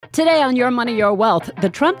Today on Your Money, Your Wealth, the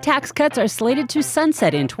Trump tax cuts are slated to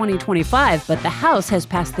sunset in 2025, but the House has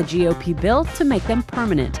passed the GOP bill to make them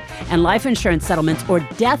permanent. And life insurance settlements or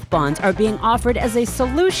death bonds are being offered as a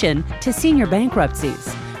solution to senior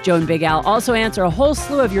bankruptcies. Joe and Big Al also answer a whole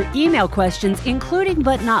slew of your email questions, including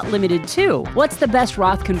but not limited to, what's the best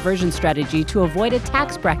Roth conversion strategy to avoid a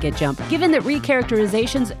tax bracket jump, given that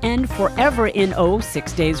recharacterizations end forever in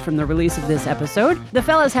 6 days from the release of this episode? The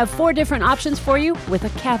fellas have 4 different options for you with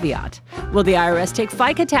a caveat. Will the IRS take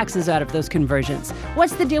FICA taxes out of those conversions?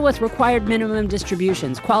 What's the deal with required minimum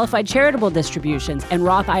distributions, qualified charitable distributions, and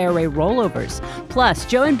Roth IRA rollovers? Plus,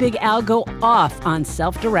 Joe and Big Al go off on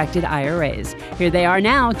self-directed IRAs. Here they are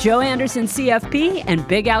now, Joe Anderson, CFP, and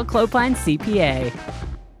Big Al Clopine, CPA.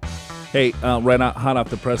 Hey, hot off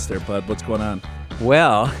the press there, bud. What's going on?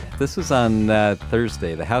 Well, this was on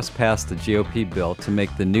Thursday. The House passed the GOP bill to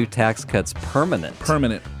make the new tax cuts permanent.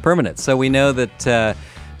 Permanent. So we know that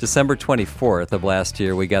December 24th of last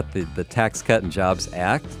year, we got the Tax Cut and Jobs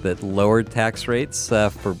Act that lowered tax rates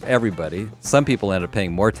for everybody. Some people ended up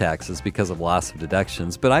paying more taxes because of loss of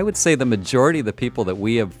deductions, but I would say the majority of the people that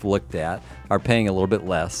we have looked at are paying a little bit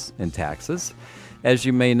less in taxes. As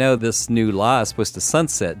you may know, this new law is supposed to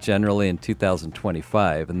sunset generally in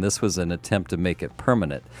 2025, and this was an attempt to make it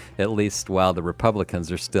permanent, at least while the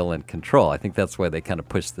Republicans are still in control. I think that's why they kind of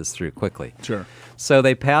pushed this through quickly. Sure. So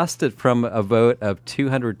they passed it from a vote of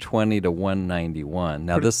 220 to 191.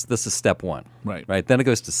 Now, this is step one. Right. Then it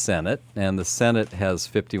goes to Senate, and the Senate has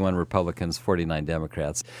 51 Republicans, 49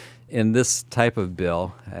 Democrats. In this type of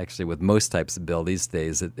bill, actually with most types of bill these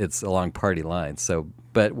days, it's along party lines.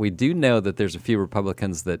 But we do know that there's a few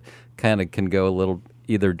Republicans that kind of can go a little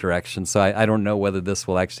either direction. So I don't know whether this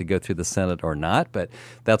will actually go through the Senate or not, but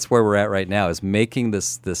that's where we're at right now, is making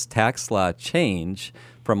this tax law change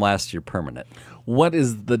from last year permanent. What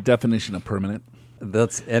is the definition of permanent?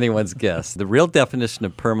 That's anyone's guess. The real definition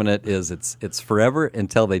of permanent is it's forever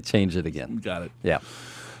until they change it again. Got it. Yeah.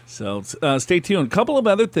 So stay tuned. A couple of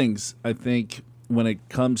other things, I think, when it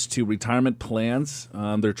comes to retirement plans,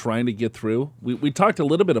 they're trying to get through. We talked a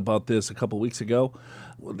little bit about this a couple of weeks ago.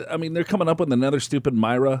 I mean, they're coming up with another stupid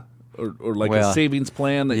MIRA or like a savings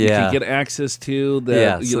plan that you can get access to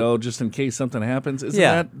that, just in case something happens. Isn't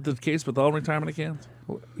that the case with all retirement accounts?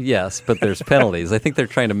 Yes, but there's penalties. I think they're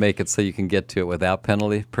trying to make it so you can get to it without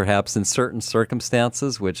penalty, perhaps in certain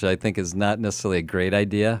circumstances, which I think is not necessarily a great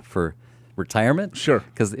idea for retirement. Sure.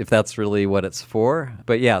 Because if that's really what it's for.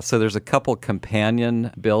 But yeah, so there's a couple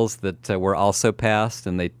companion bills that were also passed,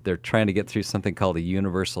 and they're trying to get through something called a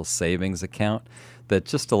universal savings account that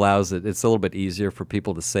just allows it's a little bit easier for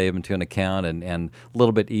people to save into an account and a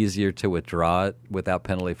little bit easier to withdraw it without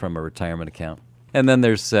penalty from a retirement account. And then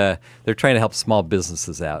they're trying to help small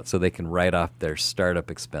businesses out so they can write off their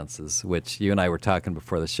startup expenses, which you and I were talking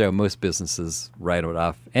before the show. Most businesses write it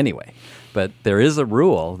off anyway. But there is a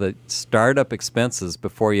rule that startup expenses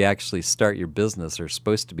before you actually start your business are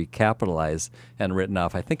supposed to be capitalized and written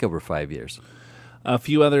off, I think, over 5 years. A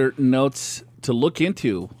few other notes to look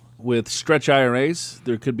into. With stretch IRAs,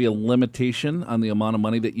 there could be a limitation on the amount of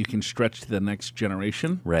money that you can stretch to the next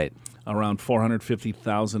generation. Right. Around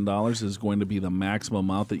 $450,000 is going to be the maximum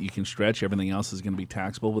amount that you can stretch. Everything else is going to be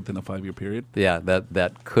taxable within a 5-year period. Yeah,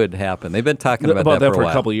 that could happen. They've been talking about that for a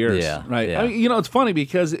a couple of years. Yeah, right. Yeah. I mean, it's funny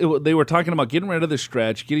because they were talking about getting rid of the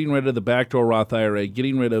stretch, getting rid of the backdoor Roth IRA,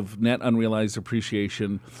 getting rid of net unrealized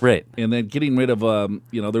appreciation. Right. And then getting rid of,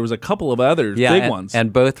 there was a couple of other big ones.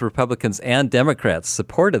 And both Republicans and Democrats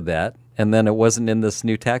supported that. And then it wasn't in this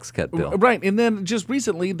new tax cut bill. Right. And then just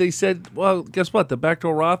recently they said, well, guess what? The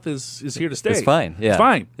backdoor Roth is here to stay. It's fine. Yeah. It's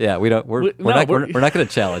fine. Yeah, we're not going to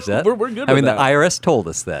challenge that. We're good with that. that. The IRS told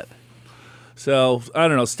us that. So, I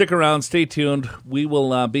don't know. Stick around. Stay tuned. We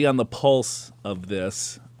will be on the pulse of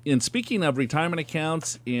this. And speaking of retirement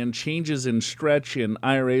accounts and changes in stretch and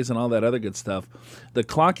IRAs and all that other good stuff, the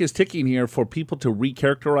clock is ticking here for people to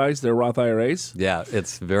recharacterize their Roth IRAs. Yeah,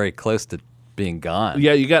 it's very close to being gone.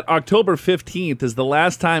 Yeah, you got October 15th is the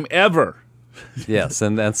last time ever. Yes,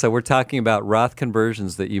 and so we're talking about Roth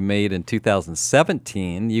conversions that you made in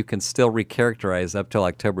 2017. You can still recharacterize up till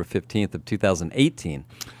October 15th of 2018.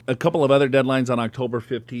 A couple of other deadlines on October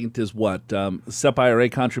 15th is what? SEP IRA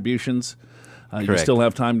contributions. You still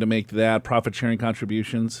have time to make that. Profit sharing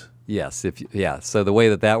contributions. Yes. So the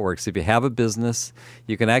way that works, if you have a business,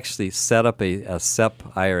 you can actually set up a SEP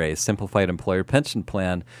IRA, Simplified Employer Pension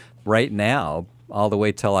Plan, right now, all the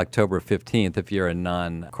way till October 15th if you're a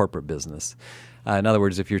non-corporate business. In other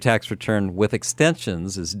words, if your tax return with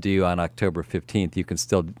extensions is due on October 15th, you can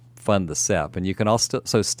still fund the SEP. And you can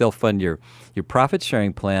also still fund your profit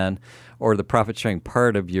sharing plan or the profit sharing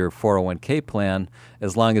part of your 401k plan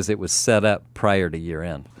as long as it was set up prior to year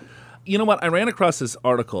end. You know what? I ran across this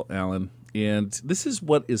article, Alan, and this is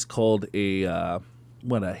what is called a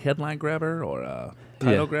headline grabber or a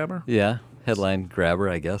title grabber? Yeah, headline grabber,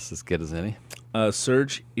 I guess, as good as any. A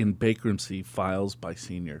surge in bankruptcy files by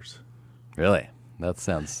seniors. Really? That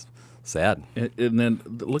sounds sad. And then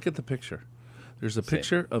look at the picture. There's a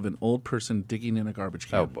picture of an old person digging in a garbage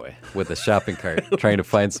can. Oh, boy. With a shopping cart, trying to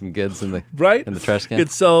find some goods in the in the trash can.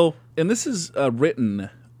 And this is written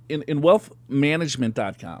in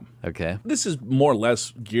wealthmanagement.com. Okay. This is more or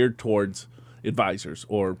less geared towards advisors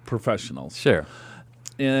or professionals. Sure.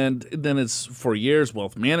 And then it's for years,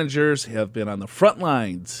 wealth managers have been on the front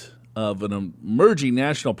lines of an emerging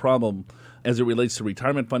national problem as it relates to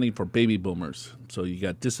retirement funding for baby boomers. So you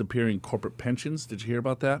got disappearing corporate pensions. Did you hear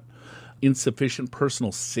about that? Insufficient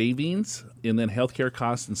personal savings, and then healthcare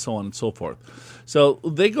costs, and so on and so forth. So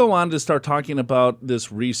they go on to start talking about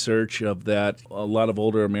this research of that a lot of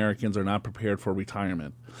older Americans are not prepared for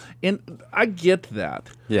retirement. And I get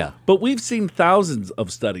that. Yeah. But we've seen thousands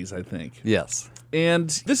of studies, I think. Yes. And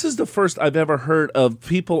this is the first I've ever heard of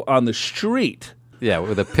people on the street. Yeah,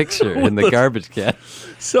 with a picture in the garbage can.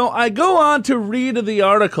 So I go on to read the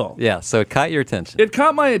article. Yeah, so it caught your attention. It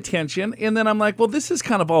caught my attention, and then I'm like, well, this is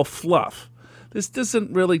kind of all fluff. This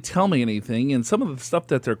doesn't really tell me anything, and some of the stuff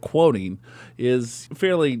that they're quoting is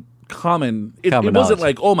fairly common. It wasn't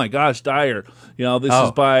like, oh my gosh, Dyer, this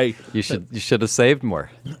is by... You should have saved more.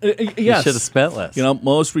 Yes. You should have spent less.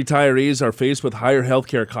 Most retirees are faced with higher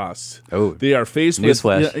healthcare costs. Oh, they are faced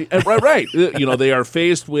newsflash. with... right. They are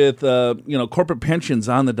faced with, corporate pensions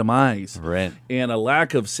on the demise. Right. And a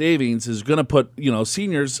lack of savings is going to put,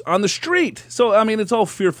 seniors on the street. So, it's all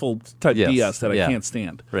fearful type BS that I can't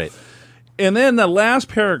stand. Right. And then the last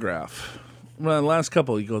paragraph... the last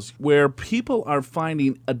couple, he goes, where people are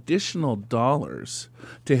finding additional dollars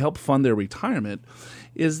to help fund their retirement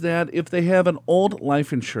is that if they have an old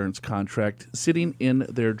life insurance contract sitting in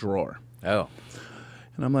their drawer. Oh.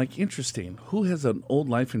 And I'm like, interesting. Who has an old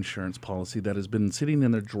life insurance policy that has been sitting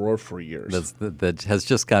in their drawer for years? That has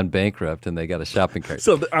just gone bankrupt and they got a shopping cart.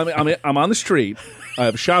 So I'm on the street. I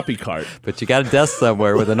have a shopping cart. But you got a desk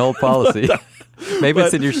somewhere with an old policy. Maybe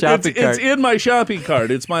it's in your shopping cart. It's in my shopping cart.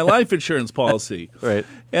 It's my life insurance policy. Right.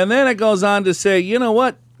 And then it goes on to say, you know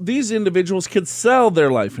what? These individuals could sell their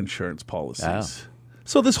life insurance policies. Oh.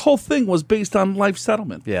 So this whole thing was based on life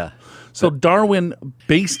settlement. Yeah. So Darwin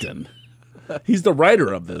Baston, he's the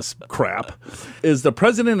writer of this crap, is the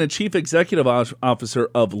president and chief executive officer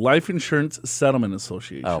of Life Insurance Settlement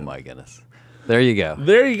Association. Oh, my goodness. There you go.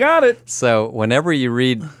 There you got it. So whenever you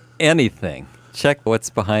read anything, check what's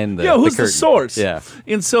behind the who's curtain. The source? Yeah.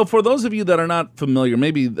 And so for those of you that are not familiar,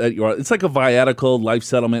 maybe that you are, it's like a viatical life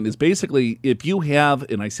settlement. Is basically if you have,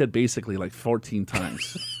 and I said basically like 14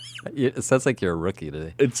 times. It sounds like you're a rookie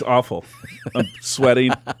today. It's awful. I'm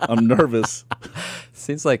sweating. I'm nervous.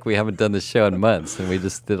 Seems like we haven't done this show in months, and we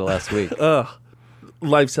just did it last week.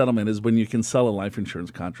 Life settlement is when you can sell a life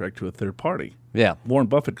insurance contract to a third party. Yeah. Warren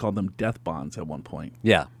Buffett called them death bonds at one point.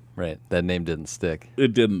 Yeah. Right. That name didn't stick.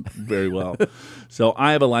 It didn't very well. So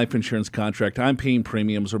I have a life insurance contract. I'm paying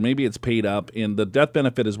premiums, or maybe it's paid up, and the death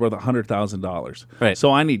benefit is worth $100,000. Right.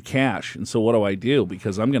 So I need cash. And so what do I do?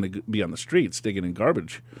 Because I'm going to be on the streets digging in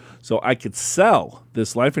garbage. So I could sell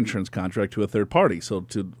this life insurance contract to a third party. So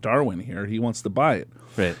to Darwin here, he wants to buy it.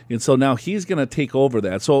 Right. And so now he's going to take over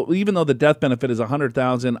that. So even though the death benefit is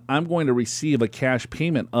 $100,000, I'm going to receive a cash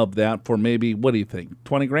payment of that for maybe, what do you think,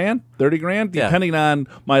 20 grand, 30 grand, depending on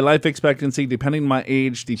my life expectancy, depending on my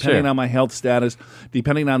age, depending on my health status,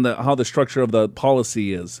 depending on how the structure of the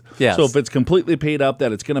policy is. Yes. So if it's completely paid up,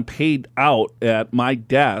 that it's going to pay out at my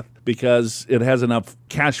death because it has enough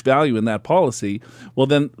cash value in that policy, well,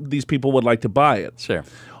 then these people would like to buy it. Sure.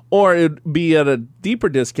 Or it'd be at a deeper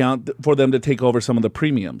discount for them to take over some of the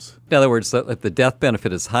premiums. In other words, if the death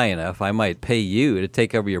benefit is high enough, I might pay you to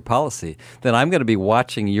take over your policy. Then I'm going to be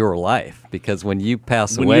watching your life because when you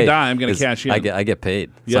pass away, when you die, I'm going to cash in. I get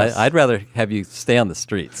paid. Yes. So I'd rather have you stay on the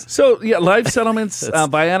streets. So yeah, life settlements,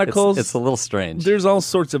 viaticals. It's a little strange. There's all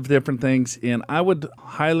sorts of different things, and I would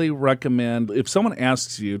highly recommend if someone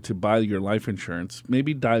asks you to buy your life insurance,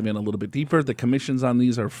 maybe dive in a little bit deeper. The commissions on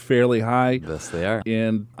these are fairly high. Yes, they are.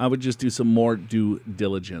 And I would just do some more due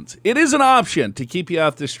diligence. It is an option to keep you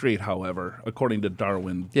off the street, however, according to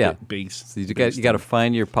Darwin. Base. So you got to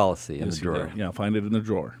find your policy in the drawer. Yeah, find it in the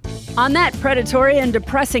drawer. On that predatory and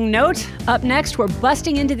depressing note, up next we're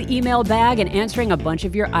busting into the email bag and answering a bunch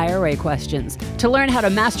of your IRA questions. To learn how to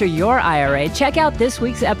master your IRA, check out this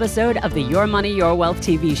week's episode of the Your Money, Your Wealth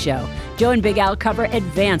TV show. Joe and Big Al cover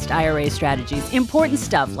advanced IRA strategies, important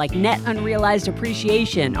stuff like net unrealized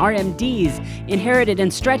appreciation, RMDs, inherited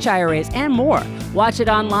and stretch IRAs, and more. Watch it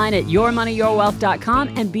online at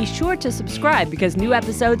yourmoneyyourwealth.com and be sure to subscribe because new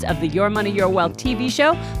episodes of the Your Money, Your Wealth TV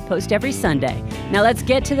show post every Sunday. Now let's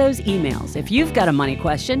get to those emails. If you've got a money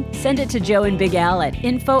question, send it to Joe and Big Al at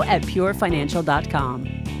info@purefinancial.com.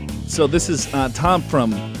 So this is Tom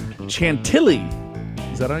from Chantilly.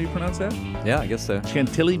 Is that how you pronounce that? Yeah, I guess so.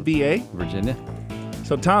 Chantilly, VA? Virginia.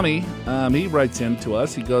 So Tommy, he writes in to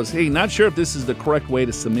us. He goes, hey, not sure if this is the correct way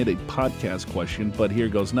to submit a podcast question, but here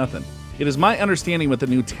goes nothing. It is my understanding with the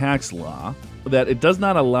new tax law that it does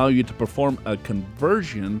not allow you to perform a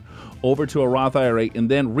conversion over to a Roth IRA and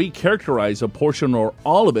then recharacterize a portion or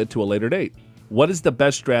all of it to a later date. What is the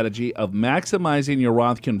best strategy of maximizing your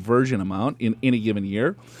Roth conversion amount in any given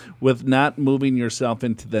year with not moving yourself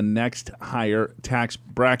into the next higher tax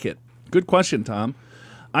bracket? Good question, Tom.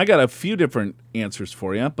 I got a few different answers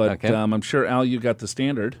for you, but okay. I'm sure, Al, you got the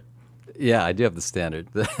standard. Yeah, I do have the standard.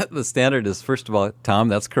 The standard is, first of all, Tom,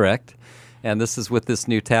 that's correct. And this is with this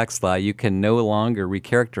new tax law, you can no longer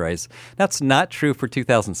recharacterize. That's not true for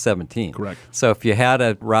 2017. Correct. So if you had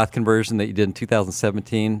a Roth conversion that you did in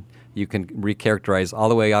 2017, you can recharacterize all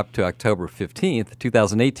the way up to October 15th,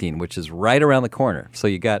 2018, which is right around the corner. So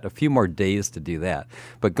you got a few more days to do that.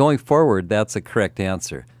 But going forward, that's a correct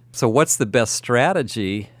answer. So what's the best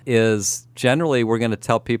strategy is generally we're going to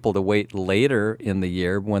tell people to wait later in the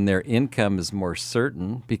year when their income is more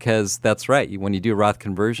certain because that's right. When you do Roth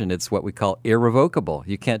conversion, it's what we call irrevocable.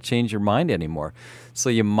 You can't change your mind anymore. So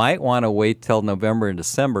you might want to wait till November and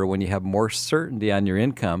December when you have more certainty on your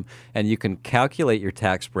income and you can calculate your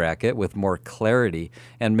tax bracket with more clarity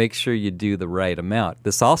and make sure you do the right amount.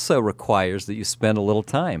 This also requires that you spend a little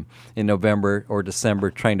time in November or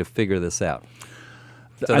December trying to figure this out.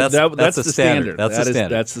 So that's the standard. That's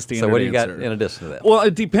the standard. So what do you got in addition to that? Well,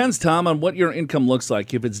 it depends, Tom, on what your income looks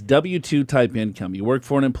like. If it's W-2 type income, you work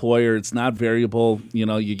for an employer, it's not variable,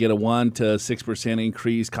 you get a 1 to 6%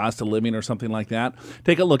 increase, cost of living or something like that.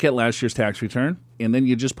 Take a look at last year's tax return, and then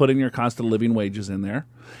you just put in your cost of living wages in there.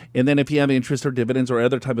 And then if you have interest or dividends or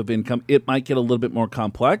other type of income, it might get a little bit more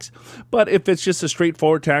complex. But if it's just a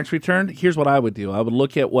straightforward tax return, here's what I would do. I would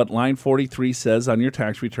look at what line 43 says on your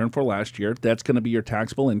tax return for last year. That's going to be your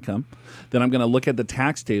taxable income. Then I'm going to look at the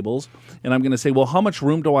tax tables, and I'm going to say, well, how much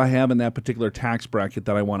room do I have in that particular tax bracket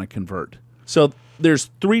that I want to convert? So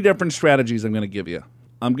there's 3 different strategies I'm going to give you.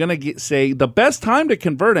 I'm going to say the best time to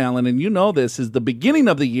convert, Alan, and you know this, is the beginning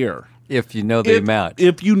of the year. If you know the amount.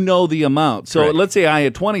 If you know the amount. So Correct. Let's say I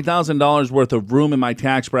had $20,000 worth of room in my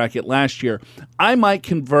tax bracket last year. I might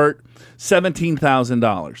convert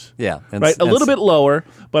 $17,000. Yeah. Right? A little bit lower,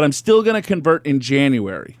 but I'm still going to convert in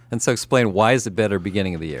January. And so explain, why is it better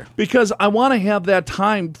beginning of the year? Because I want to have that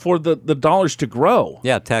time for the dollars to grow.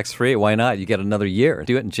 Yeah, tax-free. Why not? You get another year.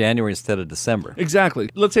 Do it in January instead of December. Exactly.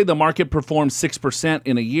 Let's say the market performs 6%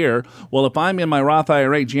 in a year. Well, if I'm in my Roth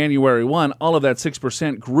IRA January 1, all of that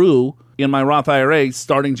 6% grew in my Roth IRA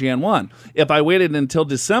starting Jan 1. If I waited until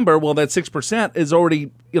December, well, that 6% is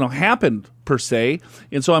already, happened per se.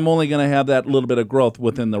 And so I'm only going to have that little bit of growth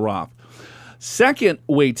within the Roth. Second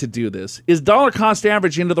way to do this is dollar cost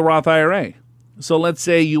average into the Roth IRA. So let's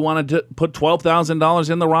say you wanted to put $12,000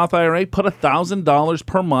 in the Roth IRA, put $1,000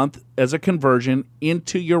 per month as a conversion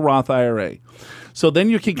into your Roth IRA. So then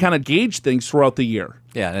you can kind of gauge things throughout the year.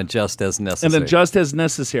 Yeah, and adjust as necessary. And adjust as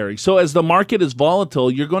necessary. So as the market is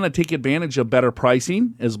volatile, you're going to take advantage of better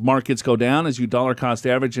pricing as markets go down, as you dollar cost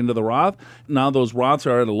average into the Roth. Now those Roths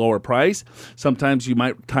are at a lower price. Sometimes you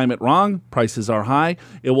might time it wrong. Prices are high.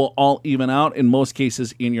 It will all even out, in most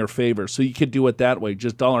cases, in your favor. So you could do it that way,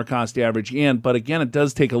 just dollar cost average in. But again, it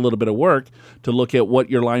does take a little bit of work to look at what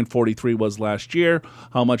your line 43 was last year,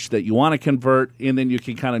 how much that you want to convert, and then you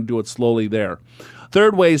can kind of do it slowly there.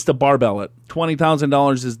 Third way is to barbell it.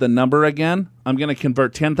 $20,000 is the number again. I'm going to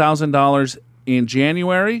convert $10,000 in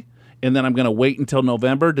January, and then I'm going to wait until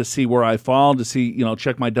November to see where I fall, to see,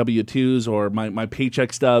 check my W-2s or my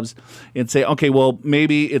paycheck stubs and say, okay, well,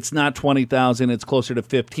 maybe it's not $20,000, it's closer to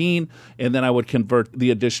 $15,000, and then I would convert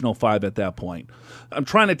the additional $5,000 at that point. I'm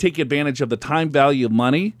trying to take advantage of the time value of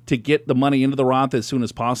money to get the money into the Roth as soon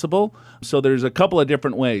as possible. So there's a couple of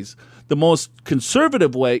different ways. The most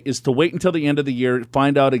conservative way is to wait until the end of the year,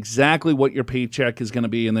 find out exactly what your paycheck is going to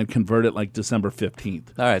be, and then convert it like December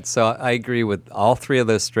 15th. All right, so I agree with all 3 of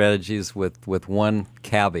those strategies with one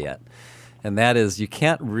caveat. And that is, you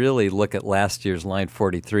can't really look at last year's line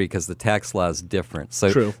 43 because the tax law is different.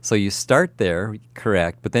 So, True. So you start there,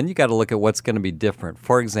 correct, but then you got to look at what's going to be different.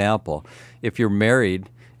 For example, if you're married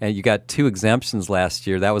and you got 2 exemptions last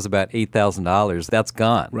year, that was about $8,000. That's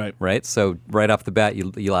gone. Right. So right off the bat,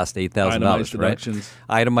 you lost $8,000. Itemized deductions.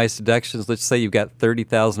 Itemized deductions. Let's say you've got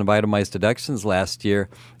 30,000 of itemized deductions last year,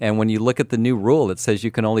 and when you look at the new rule, it says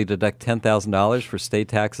you can only deduct $10,000 for state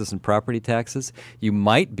taxes and property taxes. You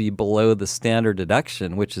might be below the standard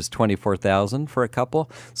deduction, which is $24,000 for a couple.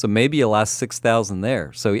 So maybe you lost $6,000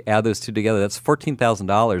 there. So you add those two together, that's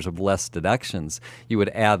 $14,000 of less deductions. You would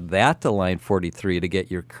add that to line 43 to get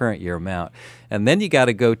your current year amount. And then you got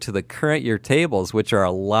to go to the current year tables, which are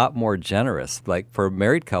a lot more generous. Like for a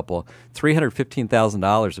married couple,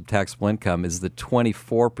 $315,000 of taxable income is the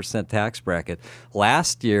 24% tax bracket.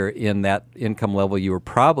 Last year in that income level, you were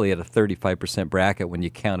probably at a 35% bracket when you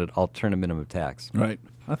counted alternative minimum tax. Right.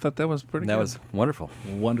 I thought that was pretty good. That was wonderful.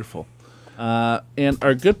 Wonderful. And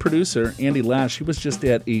our good producer, Andy Lash, she was just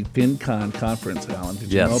at a FinCon conference, Alan.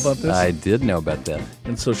 Did you know about this? I did know about that.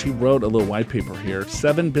 And so she wrote a little white paper here,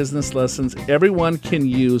 7 business lessons everyone can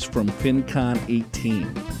use from FinCon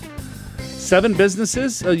 18. 7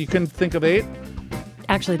 businesses? You can think of 8?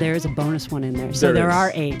 Actually, there is a bonus one in there. So there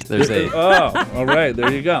are 8. There's 8. Oh, all right.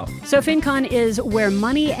 There you go. So FinCon is where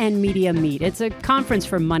money and media meet. It's a conference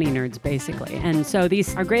for money nerds, basically. And so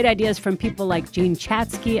these are great ideas from people like Gene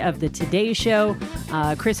Chatsky of The Today Show,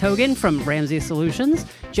 Chris Hogan from Ramsey Solutions,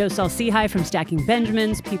 Joe Saul-Sehy from Stacking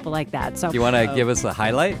Benjamins, people like that. So you want to give us a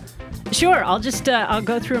highlight? Sure. I'll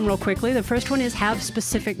go through them real quickly. The first one is have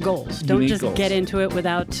specific goals. Don't just get into it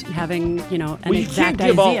without having, an exact idea. You can't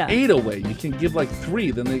give all 8 away. You can give like 3.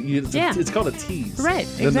 Then it's called a tease. Right.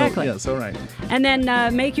 Exactly. Yes. All right. And then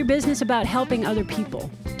make your business about helping other people.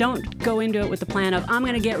 Don't go into it with the plan of, I'm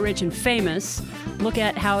going to get rich and famous. Look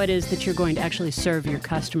at how it is that you're going to actually serve your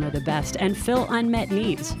customer the best and fill unmet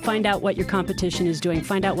needs. Find out what your competition is doing.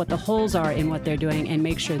 Find out what the holes are in what they're doing and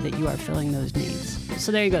make sure that you are filling those needs.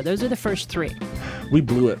 So there you go. Those are the first 3. We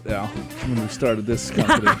blew it, Al, when we started this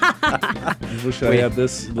company. I wish I had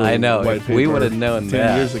this little white paper we would have known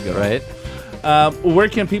 10 years ago. Right? Where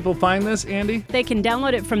can people find this, Andy? They can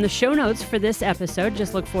download it from the show notes for this episode.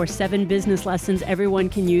 Just look for 7 business lessons everyone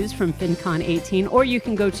can use from FinCon 18, or you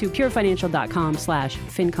can go to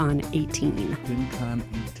purefinancial.com/FinCon18. FinCon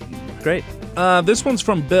 18. Great. This one's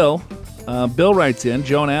from Bill. Bill writes in,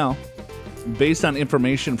 Joe and Al, based on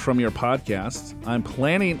information from your podcast, I'm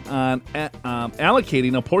planning on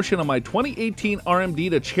allocating a portion of my 2018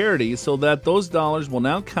 RMD to charity so that those dollars will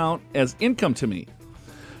now count as income to me.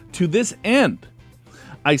 To this end,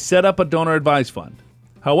 I set up a donor advised fund.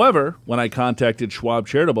 However, when I contacted Schwab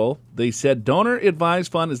Charitable, they said donor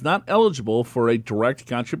advised fund is not eligible for a direct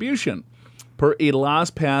contribution. Per a law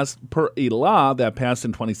that passed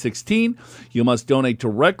in 2016, you must donate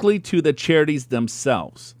directly to the charities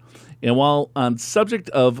themselves. And while on subject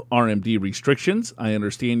of RMD restrictions, I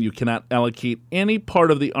understand you cannot allocate any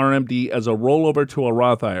part of the RMD as a rollover to a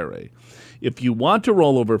Roth IRA. If you want to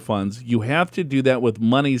roll over funds, you have to do that with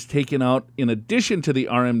monies taken out in addition to the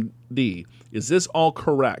RMD. Is this all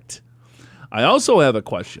correct? I also have a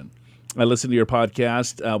question. I listened to your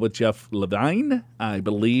podcast with Jeff Levine. I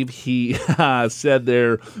believe he said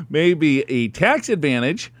there may be a tax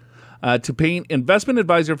advantage to paying investment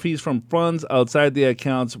advisor fees from funds outside the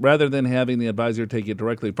accounts rather than having the advisor take it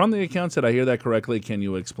directly from the accounts. Did I hear that correctly? Can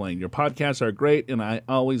you explain? Your podcasts are great, and I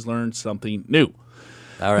always learn something new.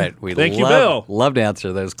 All right. Thank you, Bill. Love to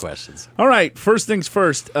answer those questions. All right. First things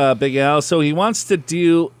first, Big Al. So he wants to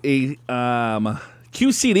do a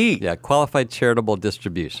QCD. Yeah, qualified charitable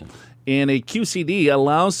distribution. And a QCD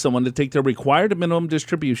allows someone to take their required minimum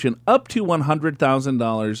distribution up to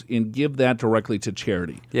 $100,000 and give that directly to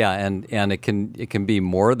charity. Yeah, and it can be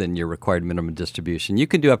more than your required minimum distribution. You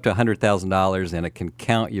can do up to $100,000, and it can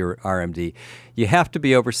count your RMD. You have to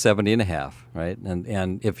be over 70 and a half, right?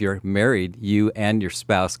 And if you're married, you and your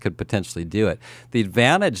spouse could potentially do it. The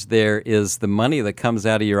advantage there is the money that comes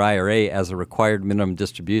out of your IRA as a required minimum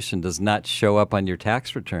distribution does not show up on your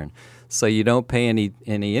tax return. So you don't pay any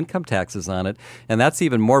income taxes on it. And that's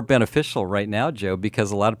even more beneficial right now, Joe,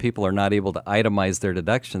 because a lot of people are not able to itemize their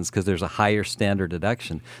deductions because there's a higher standard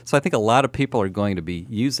deduction. So I think a lot of people are going to be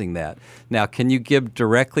using that. Now, can you give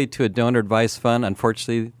directly to a donor advised fund?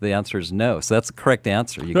 Unfortunately, the answer is no. So that's the correct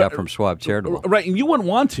answer you got from Schwab Charitable. Right, and you wouldn't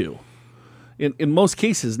want to in most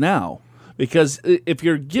cases now. Because if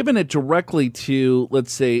you're giving it directly to,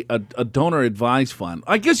 let's say, a donor advised fund,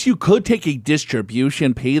 I guess you could take a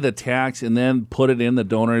distribution, pay the tax, and then put it in the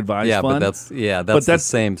donor advised fund. But that's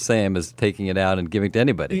the same as taking it out and giving to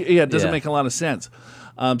anybody. Yeah, it doesn't make a lot of sense.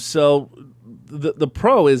 So the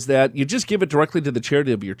pro is that you just give it directly to the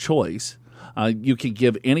charity of your choice. you can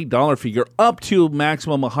give any dollar figure up to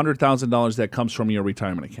maximum $100,000 that comes from your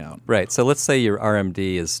retirement account. Right. So let's say your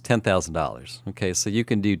RMD is $10,000. Okay, so you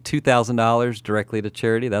can do $2,000 directly to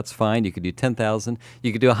charity. That's fine. You could do $10,000.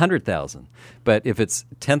 You could do $100,000. But if it's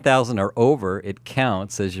 $10,000 or over, it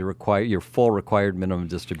counts as your full required minimum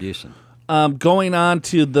distribution. Going on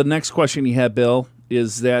to the next question you had, Bill,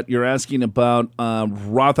 is that you're asking about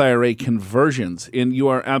Roth IRA conversions. And you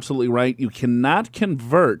are absolutely right. You cannot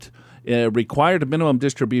convert a required minimum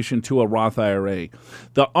distribution to a Roth IRA.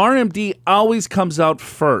 The RMD always comes out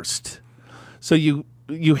first. So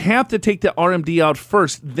you have to take the RMD out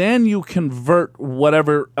first, then you convert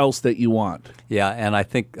whatever else that you want. Yeah, and I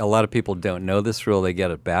think a lot of people don't know this rule. They get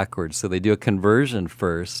it backwards. So they do a conversion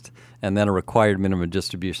first and then a required minimum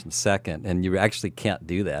distribution second, and you actually can't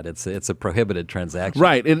do that. It's a prohibited transaction.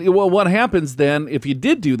 Right. And well, what happens then, if you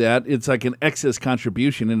did do that, it's like an excess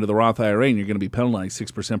contribution into the Roth IRA, and you're going to be penalized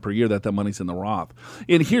 6% per year that money's in the Roth.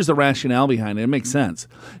 And here's the rationale behind it. It makes sense.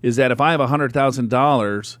 Is that if I have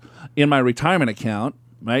 $100,000 in my retirement account,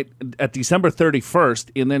 right, at December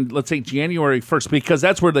 31st, and then let's say January 1st, because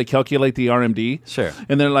that's where they calculate the RMD. Sure.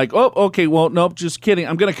 And they're like, oh, okay, well, nope, just kidding.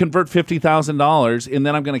 I'm going to convert $50,000, and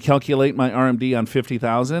then I'm going to calculate my RMD on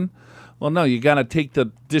 $50,000. Well, no, you got to take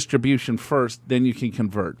the distribution first, then you can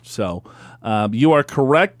convert. So you are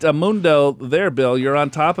correct, Mundo, there, Bill. You're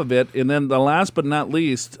on top of it. And then the last but not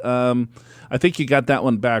least, I think you got that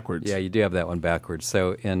one backwards. Yeah, you do have that one backwards.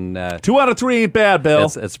 So in 2 out of 3 ain't bad,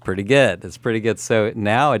 Bill. It's pretty good. It's pretty good. So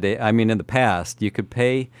nowadays, I mean, in the past, you could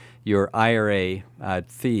pay your IRA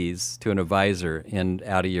fees to an advisor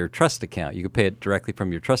out of your trust account. You could pay it directly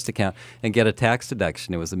from your trust account and get a tax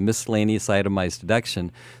deduction. It was a miscellaneous itemized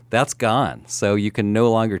deduction. That's gone. So you can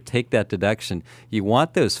no longer take that deduction. You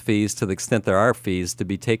want those fees, to the extent there are fees, to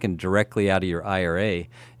be taken directly out of your IRA.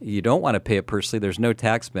 You don't want to pay it personally. There's no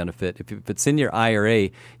tax benefit. If it's in your IRA,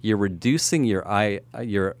 you're reducing your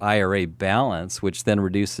IRA balance, which then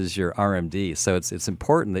reduces your RMD. So it's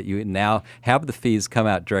important that you now have the fees come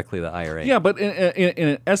out directly to the IRA. Yeah, but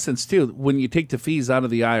in essence, too, when you take the fees out of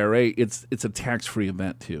the IRA, it's a tax-free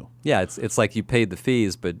event, too. Yeah, it's like you paid the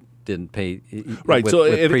fees, but didn't pay right. With, so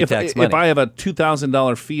with pre-tax money. If I have a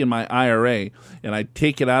 $2,000 fee in my IRA and I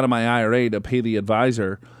take it out of my IRA to pay the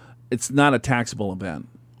advisor, it's not a taxable event.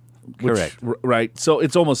 Correct. Right. So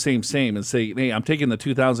it's almost same and say, hey, I'm taking the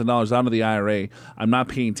 $2,000 out of the IRA. I'm not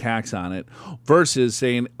paying tax on it. Versus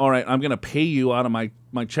saying, all right, I'm going to pay you out of my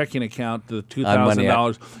checking account the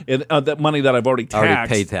 $2,000 and that money that I've already taxed. Already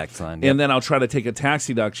paid tax on. Yep. And then I'll try to take a tax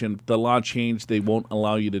deduction. The law changed. They won't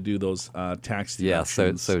allow you to do those tax deductions. Yeah.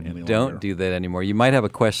 So don't do that anymore. You might have a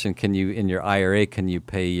question. Can you, in your IRA, can you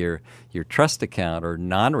pay your trust account or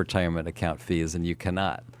non-retirement account fees? And you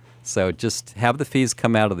cannot. So just have the fees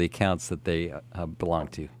come out of the accounts that they belong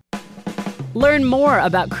to. Learn more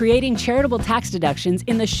about creating charitable tax deductions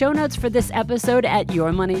in the show notes for this episode at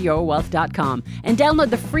yourmoneyyourwealth.com, and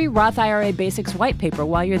download the free Roth IRA Basics white paper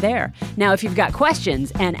while you're there. Now, if you've got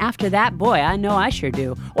questions, and after that, boy, I know I sure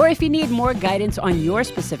do, or if you need more guidance on your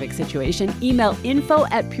specific situation, email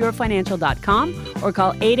info@purefinancial.com or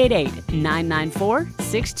call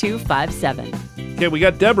 888-994-6257. Okay, we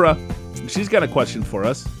got Deborah. She's got a question for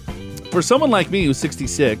us. For someone like me who's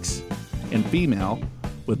 66 and female,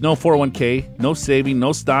 with no 401k, no saving,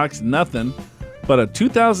 no stocks, nothing, but a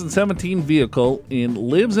 2017 vehicle and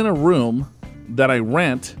lives in a room that I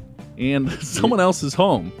rent and someone else's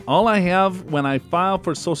home. All I have when I file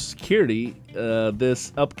for Social Security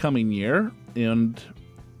this upcoming year and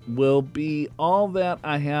will be all that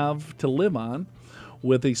I have to live on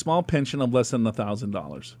with a small pension of less than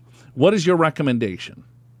 $1,000. What is your recommendation?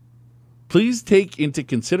 Please take into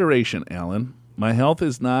consideration, Alan, my health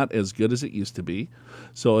is not as good as it used to be,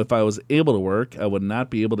 so if I was able to work, I would not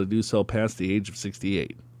be able to do so past the age of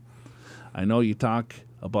 68. I know you talk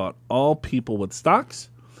about all people with stocks,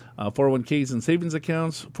 401ks and savings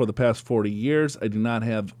accounts for the past 40 years. I do not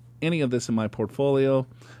have any of this in my portfolio.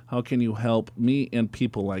 How can you help me and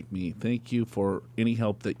people like me? Thank you for any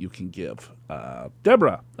help that you can give.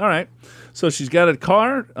 Deborah, all right. So she's got a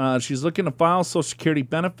car. She's looking to file Social Security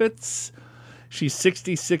benefits. She's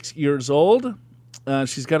 66 years old.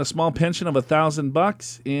 She's got a small pension of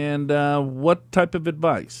 $1,000. And what type of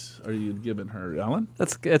advice are you giving her, Alan?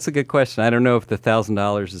 That's a good question. I don't know if the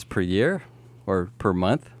 $1,000 is per year or per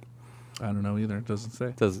month. I don't know either. It doesn't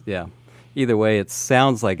say. Yeah. Either way, it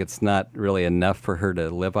sounds like it's not really enough for her to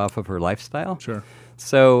live off of her lifestyle. Sure.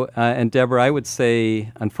 So, and Deborah, I would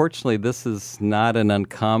say, unfortunately, this is not an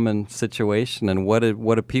uncommon situation. And what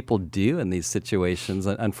do people do in these situations?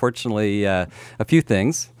 Unfortunately, a few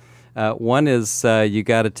things. One is you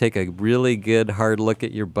got to take a really good hard look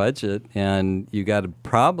at your budget, and you got to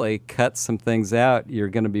probably cut some things out. You're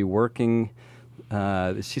going to be working.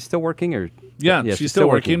 Is she still working, or? Yeah, she's still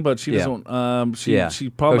working, but she doesn't. She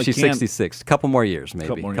probably she's can't. 66. A couple more years,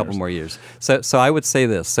 maybe. A couple more years. So I would say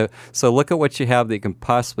this. So look at what you have that you can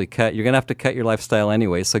possibly cut. You're going to have to cut your lifestyle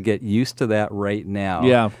anyway, so get used to that right now.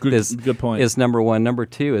 Yeah, good point. Is number one. Number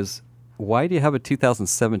two is, why do you have a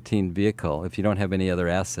 2017 vehicle if you don't have any other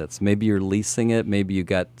assets? Maybe you're leasing it. Maybe you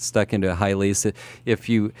got stuck into a high lease. If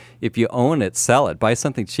you own it, sell it. Buy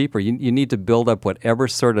something cheaper. You need to build up whatever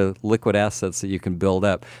sort of liquid assets that you can build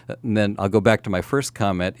up. And then I'll go back to my first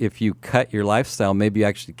comment. If you cut your lifestyle, maybe you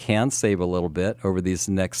actually can save a little bit over these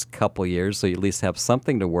next couple years, so you at least have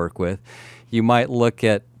something to work with. You might look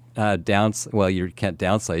at well, you can't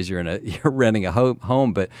downsize. You're renting a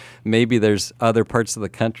home, but maybe there's other parts of the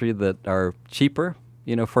country that are cheaper.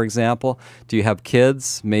 For example, do you have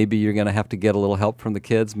kids? Maybe you're going to have to get a little help from the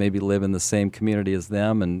kids. Maybe live in the same community as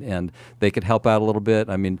them, and they could help out a little bit.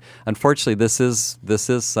 I mean, unfortunately, this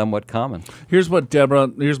is somewhat common. Here's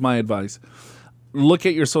my advice. Look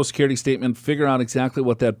at your Social Security statement. Figure out exactly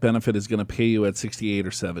what that benefit is going to pay you at 68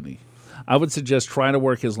 or 70. I would suggest try to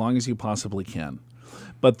work as long as you possibly can.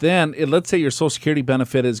 But then, let's say your Social Security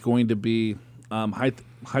benefit is going to be,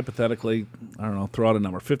 hypothetically, I don't know, throw out a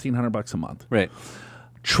number, $1,500 a month. Right.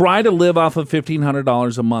 Try to live off of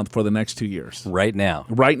 $1,500 a month for the next 2 years. Right now.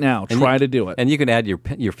 Try to do it. And you can add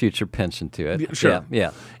your future pension to it. Sure.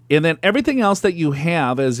 Yeah. And then everything else that you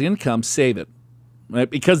have as income, save it. Right?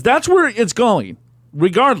 Because that's where it's going,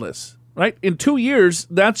 regardless. Right? In 2 years,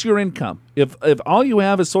 that's your income. If all you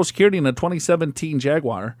have is Social Security and a 2017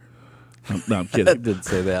 Jaguar. No, I'm kidding. I didn't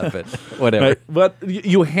say that, but whatever. Right? But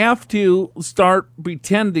you have to start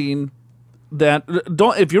pretending that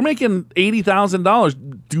if you're making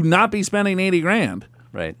 $80,000, do not be spending $80,000.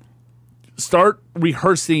 Right. Start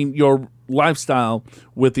rehearsing your lifestyle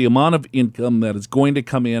with the amount of income that is going to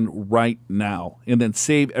come in right now, and then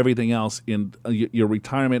save everything else. In your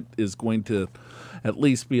retirement is going to at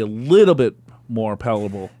least be a little bit more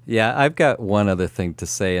palatable. Yeah, I've got one other thing to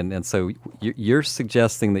say, and so you're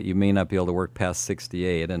suggesting that you may not be able to work past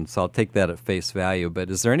 68, and so I'll take that at face value, but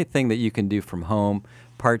is there anything that you can do from home,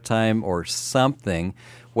 part-time or something,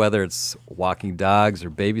 whether it's walking dogs or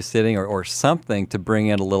babysitting or something to bring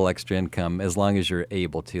in a little extra income as long as you're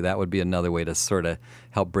able to? That would be another way to sort of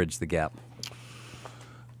help bridge the gap.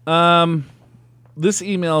 This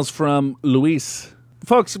email is from Luis.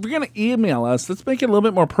 Folks, if you're going to email us, let's make it a little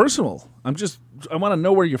bit more personal. I want to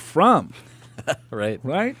know where you're from. Right.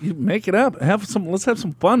 You make it up. Let's have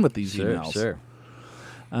some fun with these emails. Sure.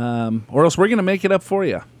 Or else we're going to make it up for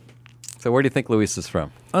you. So where do you think Luis is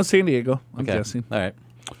from? San Diego, I'm guessing. All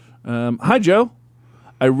right. Hi, Joe.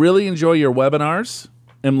 I really enjoy your webinars.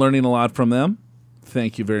 I'm learning a lot from them.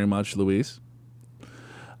 Thank you very much, Luis.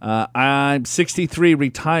 I'm 63,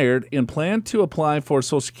 retired, and plan to apply for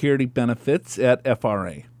Social Security benefits at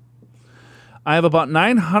FRA. I have about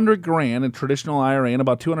 $900,000 in traditional IRA and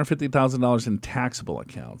about $250,000 in taxable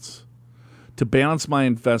accounts. To balance my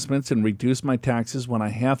investments and reduce my taxes when I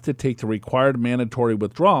have to take the required mandatory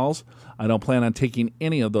withdrawals, I don't plan on taking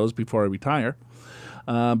any of those before I retire.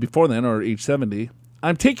 Before then, or age 70,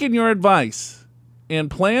 I'm taking your advice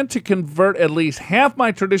and plan to convert at least half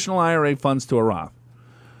my traditional IRA funds to a Roth.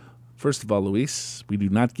 First of all, Luis, we do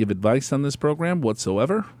not give advice on this program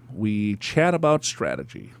whatsoever. We chat about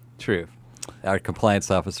strategy. True. Our compliance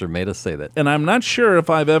officer made us say that. And I'm not sure if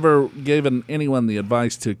I've ever given anyone the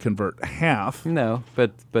advice to convert half. No,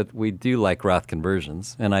 but we do like Roth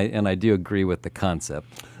conversions, and I do agree with the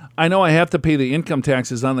concept. I know I have to pay the income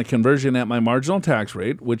taxes on the conversion at my marginal tax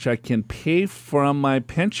rate, which I can pay from my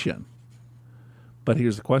pension. But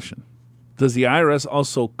here's the question. Does the IRS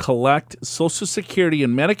also collect Social Security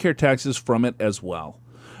and Medicare taxes from it as well?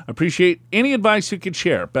 Appreciate any advice you could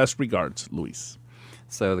share. Best regards, Luis.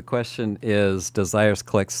 So the question is, does IRS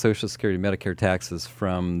collect Social Security Medicare taxes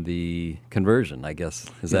from the conversion, I guess?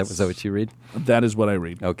 Is that what you read? That is what I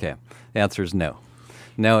read. Okay. The answer is no.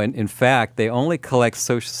 No, in fact, they only collect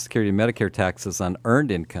Social Security Medicare taxes on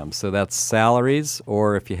earned income. So that's salaries,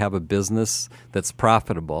 or if you have a business that's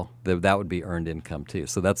profitable, that would be earned income too.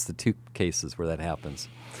 So that's the two cases where that happens.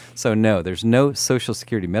 So no, there's no Social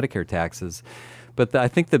Security Medicare taxes. But I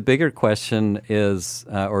think the bigger question is,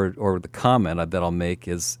 or the comment that I'll make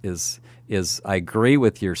is is I agree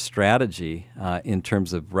with your strategy in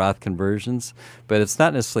terms of Roth conversions, but it's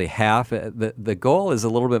not necessarily half. The goal is a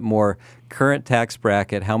little bit more current tax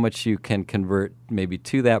bracket, how much you can convert maybe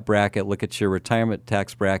to that bracket, look at your retirement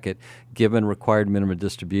tax bracket, given required minimum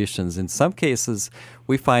distributions. In some cases,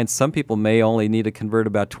 we find some people may only need to convert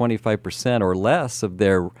about 25% or less of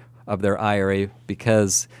their IRA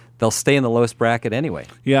because they'll stay in the lowest bracket anyway.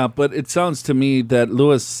 Yeah, but it sounds to me that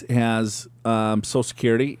Lewis has Social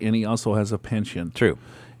Security and he also has a pension. True.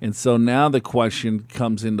 And so now the question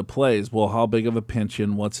comes into play is, well, how big of a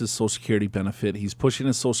pension? What's his Social Security benefit? He's pushing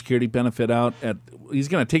his Social Security benefit out he's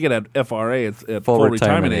going to take it at FRA, at full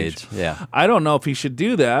retirement age. Yeah. I don't know if he should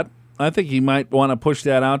do that. I think he might want to push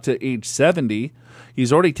that out to age 70.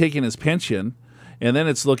 He's already taken his pension. And then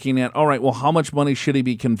it's looking at, all right, well, how much money should he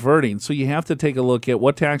be converting? So you have to take a look at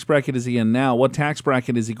what tax bracket is he in now? What tax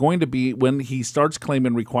bracket is he going to be when he starts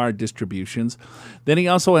claiming required distributions? Then he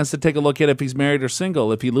also has to take a look at if he's married or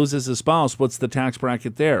single. If he loses his spouse, what's the tax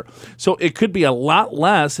bracket there? So it could be a lot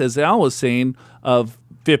less, as Al was saying, of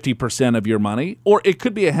 50% of your money, or it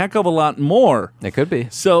could be a heck of a lot more. It could be.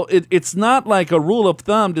 So it's not like a rule of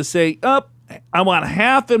thumb to say, I want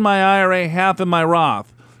half in my IRA, half in my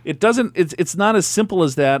Roth. It doesn't. It's not as simple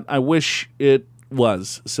as that. I wish it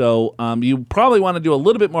was. So you probably want to do a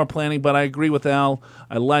little bit more planning, but I agree with Al.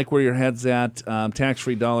 I like where your head's at.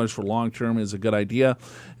 Tax-free dollars for long-term is a good idea,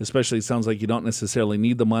 especially it sounds like you don't necessarily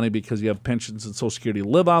need the money because you have pensions and Social Security to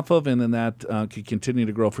live off of, and then that could continue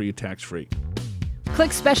to grow for you tax-free.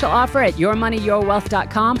 Click special offer at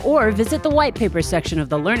yourmoneyyourwealth.com or visit the white paper section of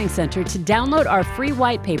the Learning Center to download our free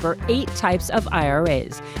white paper, 8 Types of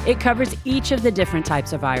IRAs. It covers each of the different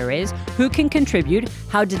types of IRAs, who can contribute,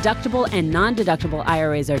 how deductible and non-deductible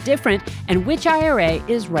IRAs are different, and which IRA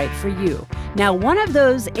is right for you. Now, one of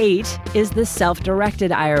those 8 is the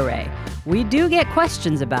self-directed IRA. We do get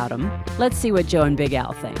questions about them. Let's see what Joe and Big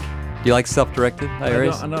Al think. Do you like self-directed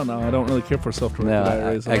IRAs? No, I don't really care for self-directed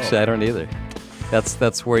IRAs. Actually, I don't either.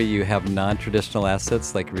 That's where you have non-traditional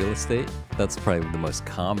assets like real estate. That's probably the most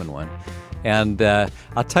common one. And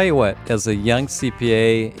I'll tell you what, as a young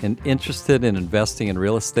CPA and interested in investing in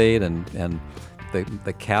real estate and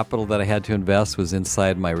the capital that I had to invest was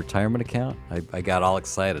inside my retirement account, I got all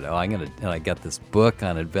excited. And I got this book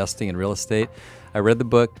on investing in real estate. I read the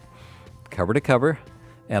book cover to cover,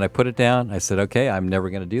 and I put it down. I said, okay, I'm never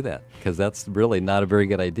going to do that because that's really not a very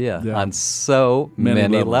good idea on so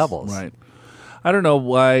many levels. Right. I don't know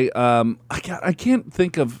why. I can't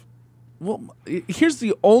think of. Well, here's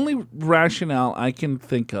the only rationale I can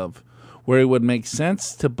think of where it would make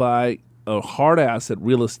sense to buy a hard asset,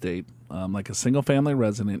 real estate, like a single-family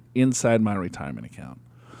resident, inside my retirement account.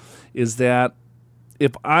 Is that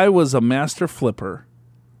if I was a master flipper,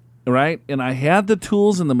 right, and I had the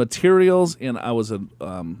tools and the materials, and I was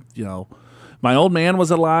my old man was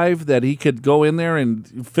alive, that he could go in there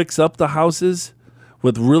and fix up the houses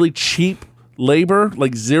with really cheap labor,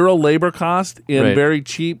 like zero labor cost and very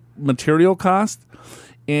cheap material cost,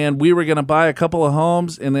 and we were going to buy a couple of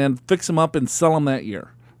homes and then fix them up and sell them that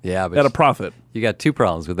year at a profit. You got 2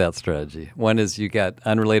 problems with that strategy. One is you got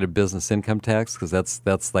unrelated business income tax because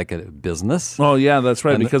that's like a business. Oh yeah, that's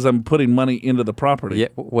right. Because I'm putting money into the property. Yeah,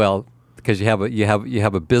 well, because you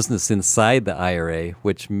have a business inside the IRA,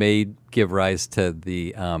 which may give rise to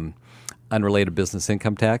the unrelated business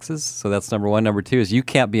income taxes. So that's number one. Number 2 is you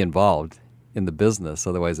can't be involved in the business,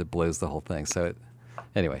 otherwise it blows the whole thing. So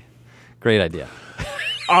anyway, great idea.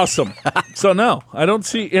 Awesome. So no, I don't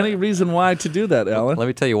see any reason why to do that, Alan. Let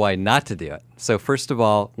me tell you why not to do it. So first of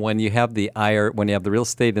all, when you have the real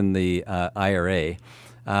estate in the IRA,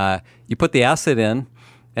 you put the asset in,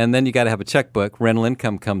 and then you got to have a checkbook. Rental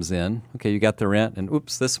income comes in. Okay, you got the rent, and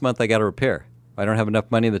oops, this month I got a repair. I don't have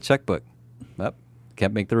enough money in the checkbook.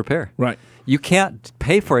 Can't make the repair. Right. You can't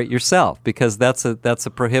pay for it yourself because that's a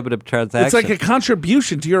prohibitive transaction. It's like a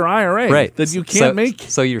contribution to your IRA that you can't make.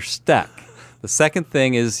 So you're stuck. The second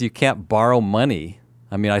thing is you can't borrow money.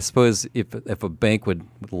 I mean, I suppose if a bank would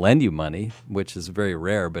lend you money, which is very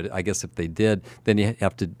rare, but I guess if they did, then you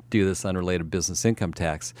have to do this unrelated business income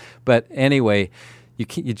tax. But anyway,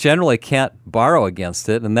 you generally can't borrow against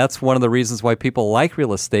it, and that's one of the reasons why people like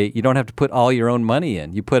real estate. You don't have to put all your own money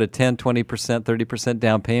in. You put a 10, 20%, 30%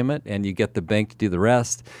 down payment, and you get the bank to do the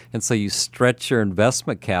rest. And so you stretch your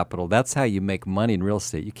investment capital. That's how you make money in real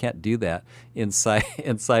estate. You can't do that inside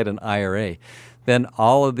an IRA. Then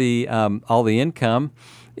all the income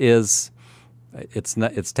is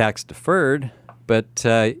it's tax deferred. But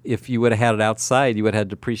if you would have had it outside, you would have had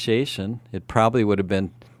depreciation. It probably would have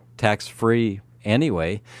been tax free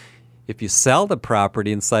anyway. If you sell the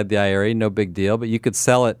property inside the IRA, no big deal, but you could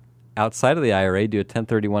sell it outside of the IRA, do a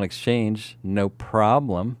 1031 exchange, no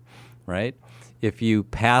problem, right? If you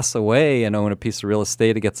pass away and own a piece of real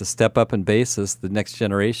estate, it gets a step up in basis. The next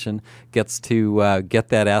generation gets to get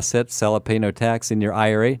that asset, sell it, pay no tax in your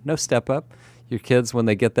IRA, no step up. Your kids, when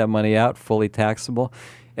they get that money out, fully taxable.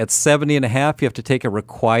 At 70 and a half, you have to take a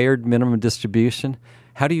required minimum distribution.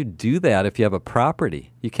 How do you do that if you have a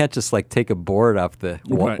property? You can't just like take a board off the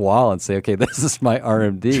wall and say, okay, this is my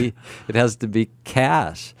RMD. It has to be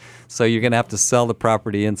cash. So you're going to have to sell the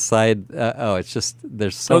property inside. It's just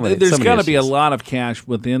there's so many. There's got to be a lot of cash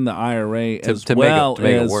within the IRA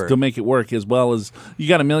to make it work. As well as you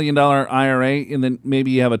got $1 million IRA, and then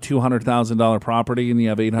maybe you have a $200,000 property, and you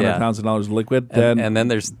have $800,000 liquid. And then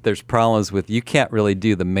there's problems with you can't really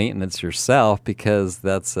do the maintenance yourself because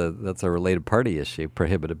that's a related party issue,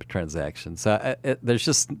 prohibitive transaction. So there's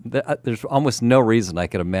almost no reason I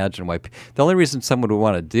could imagine why. The only reason someone would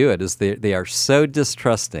want to do it is they are so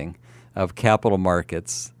distrusting of capital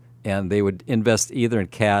markets, and they would invest either in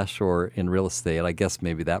cash or in real estate. I guess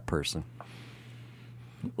maybe that person.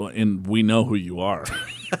 Well, and we know who you are.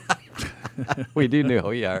 We do know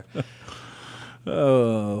who you are.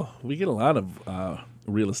 Oh, we get a lot of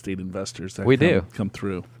real estate investors that come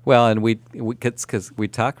through. Well, and because we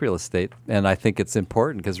talk real estate, and I think it's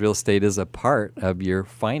important because real estate is a part of your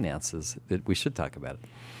finances. We should talk about it.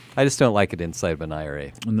 I just don't like it inside of an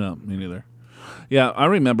IRA. No, me neither. Yeah, I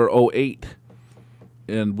remember 2008,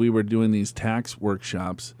 and we were doing these tax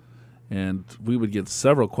workshops, and we would get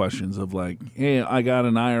several questions of like, "Hey, I got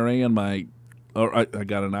an IRA in my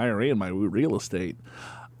real estate."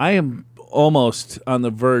 I am almost on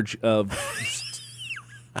the verge of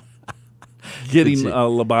getting a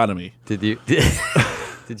lobotomy.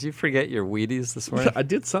 Did you forget your Wheaties this morning? I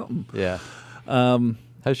did something. Yeah.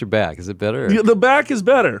 How's your back? Is it better? Yeah, the back is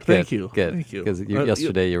better. Thank you. Good. Thank you. Because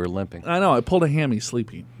yesterday you were limping. I know. I pulled a hammy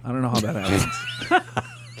sleeping. I don't know how that happens.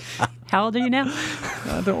 How old are you now?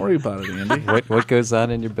 Don't worry about it, Andy. What goes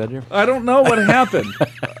on in your bedroom? I don't know what happened.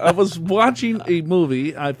 I was watching a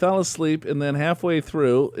movie. I fell asleep, and then halfway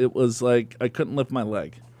through, it was like I couldn't lift my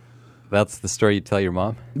leg. That's the story you tell your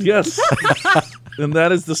mom? Yes. And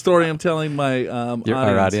that is the story I'm telling my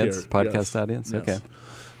audience, podcast audience? Yes. Okay.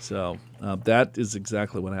 So that is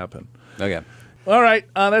exactly what happened. Okay. All right.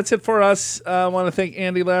 That's it for us. I want to thank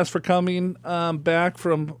Andy Last for coming back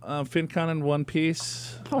from FinCon in one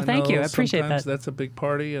piece. Oh, thank you. I appreciate that. That's a big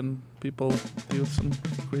party, and people do some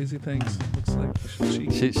crazy things. Looks like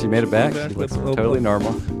she made it back. She looks totally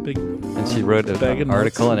normal. And she wrote an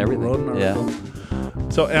article and everything. Yeah.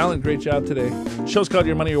 So, Alan, great job today. Show's called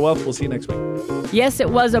Your Money, Your Wealth. We'll see you next week. Yes, it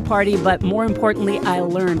was a party, but more importantly, I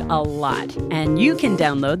learned a lot. And you can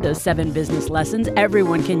download those 7 business lessons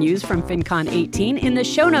everyone can use from FinCon 18 in the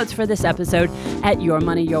show notes for this episode at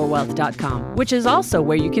yourmoneyyourwealth.com, which is also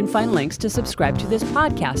where you can find links to subscribe to this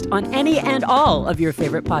podcast on any and all of your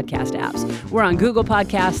favorite podcast apps. We're on Google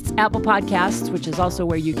Podcasts, Apple Podcasts, which is also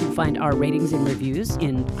where you can find our ratings and reviews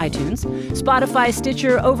in iTunes, Spotify,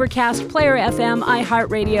 Stitcher, Overcast, Player FM,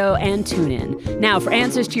 iHeartRadio, and TuneIn. Now, for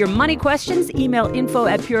answers to your money questions, email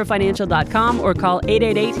info@purefinancial.com or call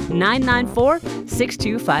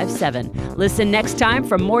 888-994-6257. Listen next time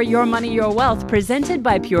for more Your Money, Your Wealth presented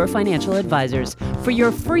by Pure Financial Advisors. For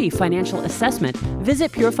your free financial assessment,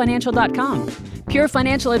 visit purefinancial.com. Pure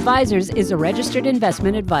Financial Advisors is a registered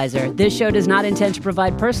investment advisor. This show does not intend to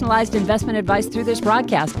provide personalized investment advice through this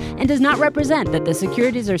broadcast and does not represent that the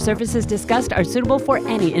securities or services discussed are suitable for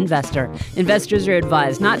any investor. Investors are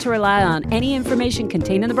advised not to rely on any information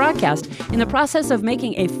contained in the broadcast in the process of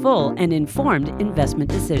making a full and informed investment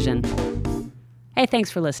decision. Hey,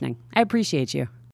 thanks for listening. I appreciate you.